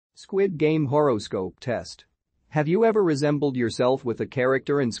Squid Game Horoscope Test. Have you ever resembled yourself with a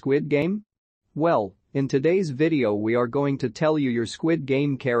character in Squid Game? Well, in today's video we are going to tell you your Squid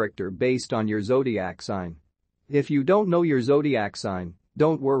Game character based on your zodiac sign. If you don't know your zodiac sign,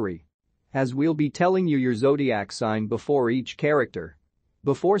 don't worry, as we'll be telling you your zodiac sign before each character.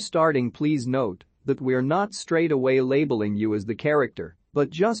 Before starting, please note that we're not straight away labeling you as the character, but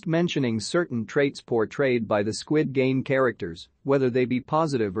just mentioning certain traits portrayed by the Squid Game characters, whether they be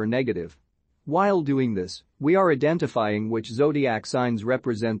positive or negative. While doing this, we are identifying which zodiac signs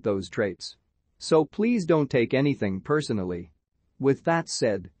represent those traits. So please don't take anything personally. With that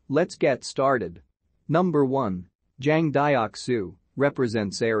said, let's get started. Number 1. Dyeok-su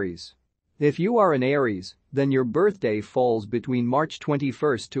represents Aries. If you are an Aries, then your birthday falls between March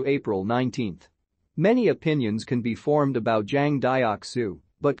 21st to April 19th. Many opinions can be formed about Dyeok-su,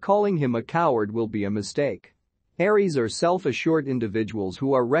 but calling him a coward will be a mistake. Aries are self-assured individuals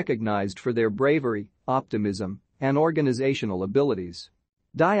who are recognized for their bravery, optimism, and organizational abilities.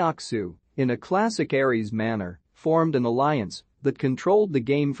 Dyeok-su, in a classic Aries manner, formed an alliance that controlled the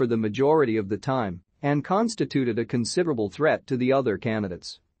game for the majority of the time and constituted a considerable threat to the other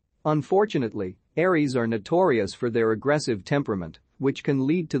candidates. Unfortunately, Aries are notorious for their aggressive temperament, which can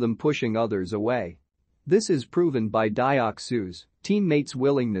lead to them pushing others away. This is proven by Dyeok-su's teammates'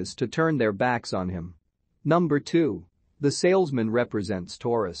 willingness to turn their backs on him. Number 2. The salesman represents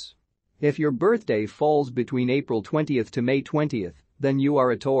Taurus. If your birthday falls between April 20th to May 20th, then you are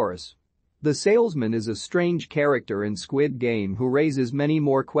a Taurus. The salesman is a strange character in Squid Game who raises many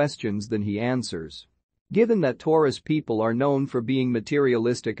more questions than he answers. Given that Taurus people are known for being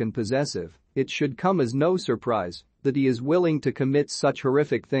materialistic and possessive, it should come as no surprise that he is willing to commit such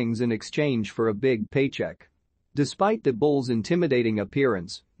horrific things in exchange for a big paycheck. Despite the bull's intimidating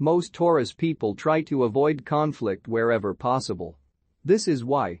appearance, most Taurus people try to avoid conflict wherever possible. This is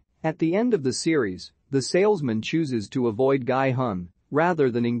why, at the end of the series, the salesman chooses to avoid Gi-Hun rather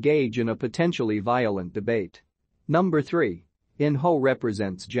than engage in a potentially violent debate. Number 3. Jun-Ho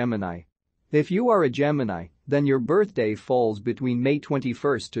represents Gemini. If you are a Gemini, then your birthday falls between May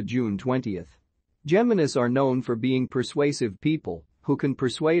 21st to June 20th. Geminis are known for being persuasive people who can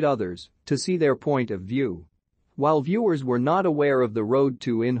persuade others to see their point of view. While viewers were not aware of the road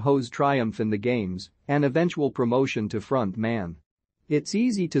to Jun-Ho's triumph in the games and eventual promotion to front man, it's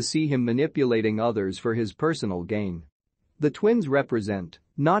easy to see him manipulating others for his personal gain. The twins represent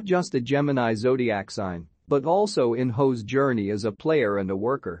not just the Gemini zodiac sign, but also Jun-Ho's journey as a player and a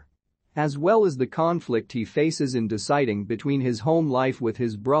worker, as well as the conflict he faces in deciding between his home life with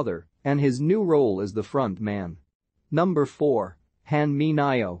his brother and his new role as the front man. Number 4.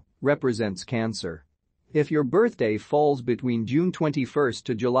 Mi-Nyeo represents Cancer. If your birthday falls between June 21st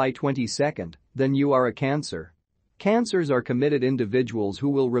to July 22nd, then you are a Cancer. Cancers are committed individuals who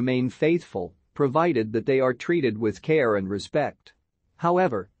will remain faithful, provided that they are treated with care and respect.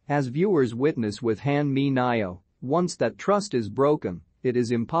 However, as viewers witness with Mi-Nyeo, once that trust is broken, it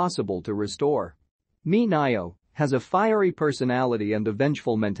is impossible to restore. Mi-Nyeo has a fiery personality and a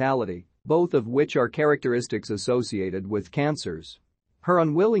vengeful mentality, both of which are characteristics associated with Cancers. Her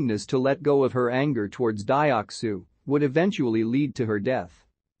unwillingness to let go of her anger towards Dyeok-su would eventually lead to her death.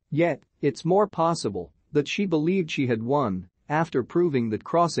 Yet, it's more possible that she believed she had won after proving that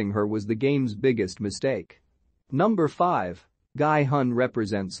crossing her was the game's biggest mistake. Number 5. Gi-Hun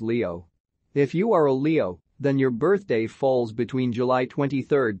represents Leo. If you are a Leo, then your birthday falls between July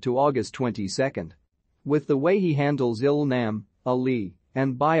 23rd to August 22nd. With the way he handles Il-nam, Ali,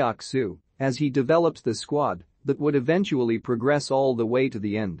 and Byeong-Gi as he develops the squad that would eventually progress all the way to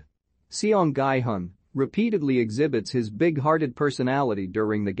the end. Gi-Hun repeatedly exhibits his big-hearted personality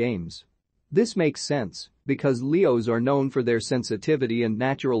during the games. This makes sense because Leos are known for their sensitivity and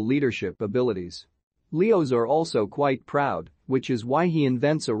natural leadership abilities. Leos are also quite proud, which is why he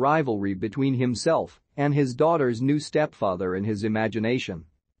invents a rivalry between himself and his daughter's new stepfather in his imagination.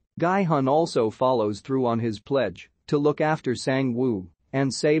 Gi-Hun also follows through on his pledge to look after Sang-woo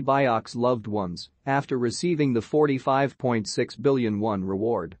and Sae-Byeok's loved ones after receiving the 45.6 billion won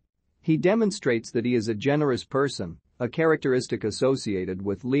reward. He demonstrates that he is a generous person, a characteristic associated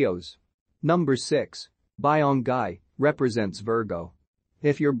with Leos. Number 6. Byeong-Gi represents Virgo.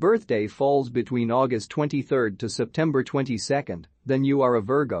 If your birthday falls between August 23rd to September 22nd, then you are a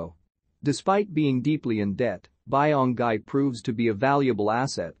Virgo. Despite being deeply in debt, Byeong-Gi proves to be a valuable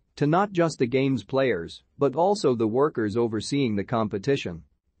asset to not just the game's players, but also the workers overseeing the competition.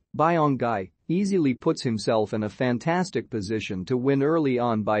 Byeong-Gi easily puts himself in a fantastic position to win early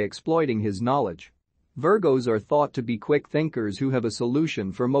on by exploiting his knowledge. Virgos are thought to be quick thinkers who have a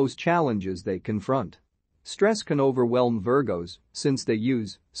solution for most challenges they confront. Stress can overwhelm Virgos since they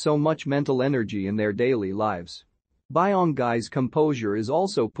use so much mental energy in their daily lives. Byeong-Gi's composure is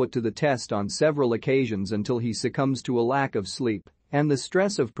also put to the test on several occasions until he succumbs to a lack of sleep and the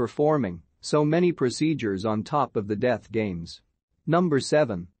stress of performing so many procedures on top of the death games. Number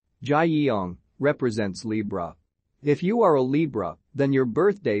 7. Ji-Yeong represents Libra. If you are a Libra, then your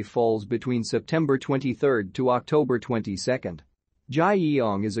birthday falls between September 23rd to October 22nd.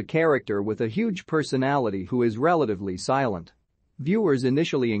 Ji-Yeong is a character with a huge personality who is relatively silent. Viewers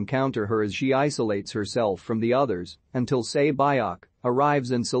initially encounter her as she isolates herself from the others until Sae-Byeok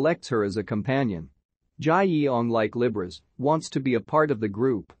arrives and selects her as a companion. Ji-Yeong, like Libras, wants to be a part of the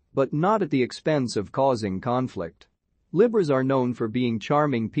group, but not at the expense of causing conflict. Libras are known for being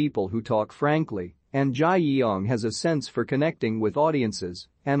charming people who talk frankly, and Ji-Yeong has a sense for connecting with audiences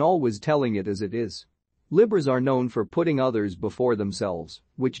and always telling it as it is. Libras are known for putting others before themselves,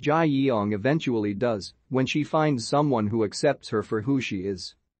 which Ji-Yeong eventually does when she finds someone who accepts her for who she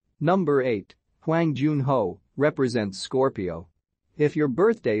is. Number 8. Jun-Ho represents Scorpio. If your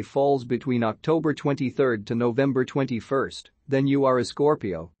birthday falls between October 23rd to November 21st, then you are a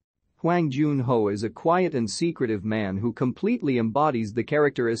Scorpio. Jun-Ho is a quiet and secretive man who completely embodies the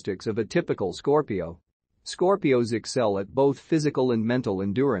characteristics of a typical Scorpio. Scorpios excel at both physical and mental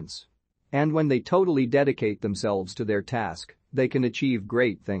endurance. And when they totally dedicate themselves to their task, they can achieve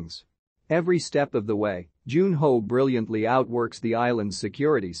great things. Every step of the way, Jun-Ho brilliantly outworks the island's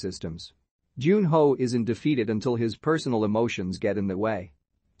security systems. Jun-Ho isn't defeated until his personal emotions get in the way.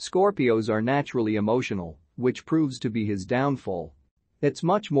 Scorpios are naturally emotional, which proves to be his downfall. It's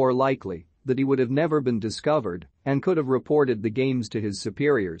much more likely that he would have never been discovered and could have reported the games to his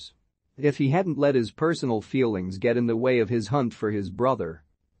superiors if he hadn't let his personal feelings get in the way of his hunt for his brother.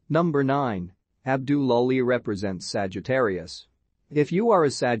 Number 9. Abdul-Ali represents Sagittarius. If you are a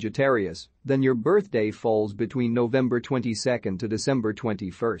Sagittarius, then your birthday falls between November 22nd to December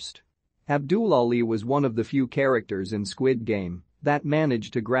 21st. Abdul-Ali was one of the few characters in Squid Game that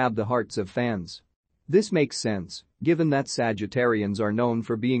managed to grab the hearts of fans. This makes sense, given that Sagittarians are known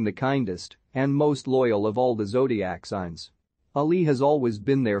for being the kindest and most loyal of all the zodiac signs. Ali has always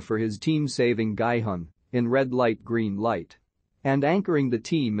been there for his team, saving Gi-Hun in red light green light and anchoring the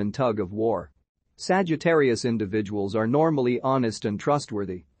team in tug of war. Sagittarius individuals are normally honest and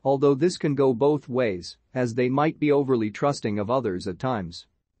trustworthy, although this can go both ways, as they might be overly trusting of others at times.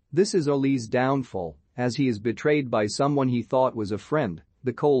 This is Ali's downfall, as he is betrayed by someone he thought was a friend,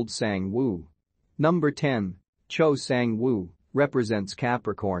 the cold Sang-woo. Number 10. Cho Sang-woo represents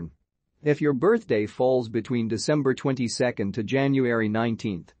Capricorn. If your birthday falls between December 22nd to January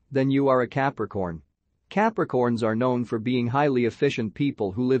 19th, then you are a Capricorn. Capricorns are known for being highly efficient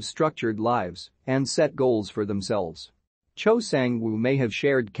people who live structured lives and set goals for themselves. Cho Sang-woo may have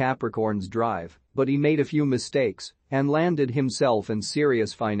shared Capricorn's drive, but he made a few mistakes and landed himself in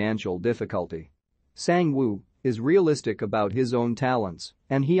serious financial difficulty. Sang-woo is realistic about his own talents,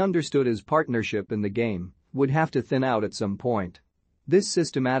 and he understood his partnership in the game would have to thin out at some point. This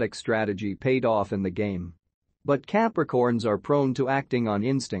systematic strategy paid off in the game. But Capricorns are prone to acting on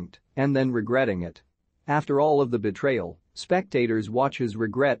instinct and then regretting it. After all of the betrayal, spectators watch his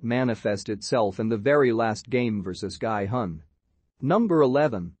regret manifest itself in the very last game versus Gi-Hun. Number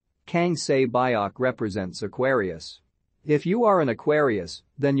 11. Sae-Byeok represents Aquarius. If you are an Aquarius,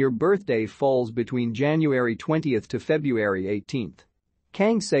 then your birthday falls between January 20th to February 18th.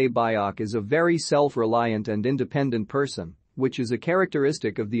 Sae-Byeok is a very self-reliant and independent person, which is a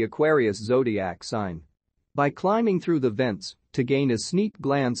characteristic of the Aquarius zodiac sign. By climbing through the vents to gain a sneak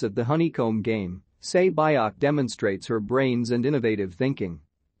glance at the honeycomb game, Sae-Byeok demonstrates her brains and innovative thinking.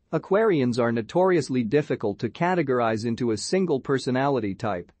 Aquarians are notoriously difficult to categorize into a single personality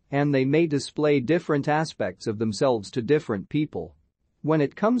type, and they may display different aspects of themselves to different people. When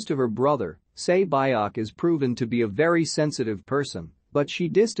it comes to her brother, Sae-Byeok is proven to be a very sensitive person, but she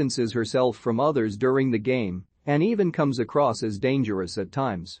distances herself from others during the game and even comes across as dangerous at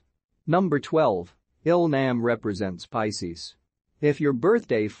times. Number 12. Il-nam represents Pisces. If your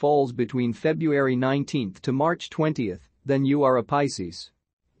birthday falls between February 19th to March 20th, then you are a Pisces.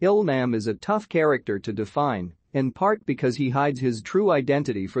 Il-nam is a tough character to define, in part because he hides his true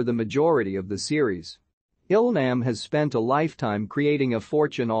identity for the majority of the series. Il-nam has spent a lifetime creating a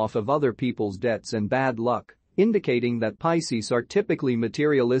fortune off of other people's debts and bad luck, indicating that Pisces are typically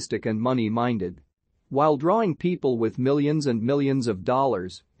materialistic and money-minded. While drawing people with millions and millions of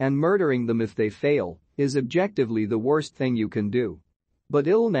dollars and murdering them if they fail is objectively the worst thing you can do. But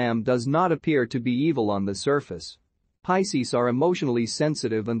Il-nam does not appear to be evil on the surface. Pisces are emotionally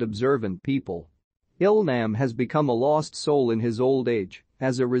sensitive and observant people. Il-nam has become a lost soul in his old age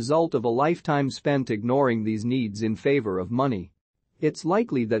as a result of a lifetime spent ignoring these needs in favor of money. It's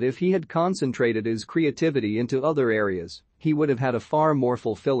likely that if he had concentrated his creativity into other areas, he would have had a far more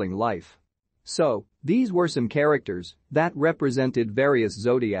fulfilling life. So, these were some characters that represented various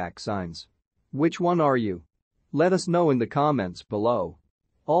zodiac signs. Which one are you? Let us know in the comments below.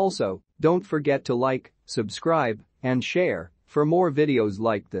 Also, don't forget to like, subscribe, and share for more videos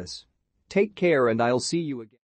like this. Take care and I'll see you again.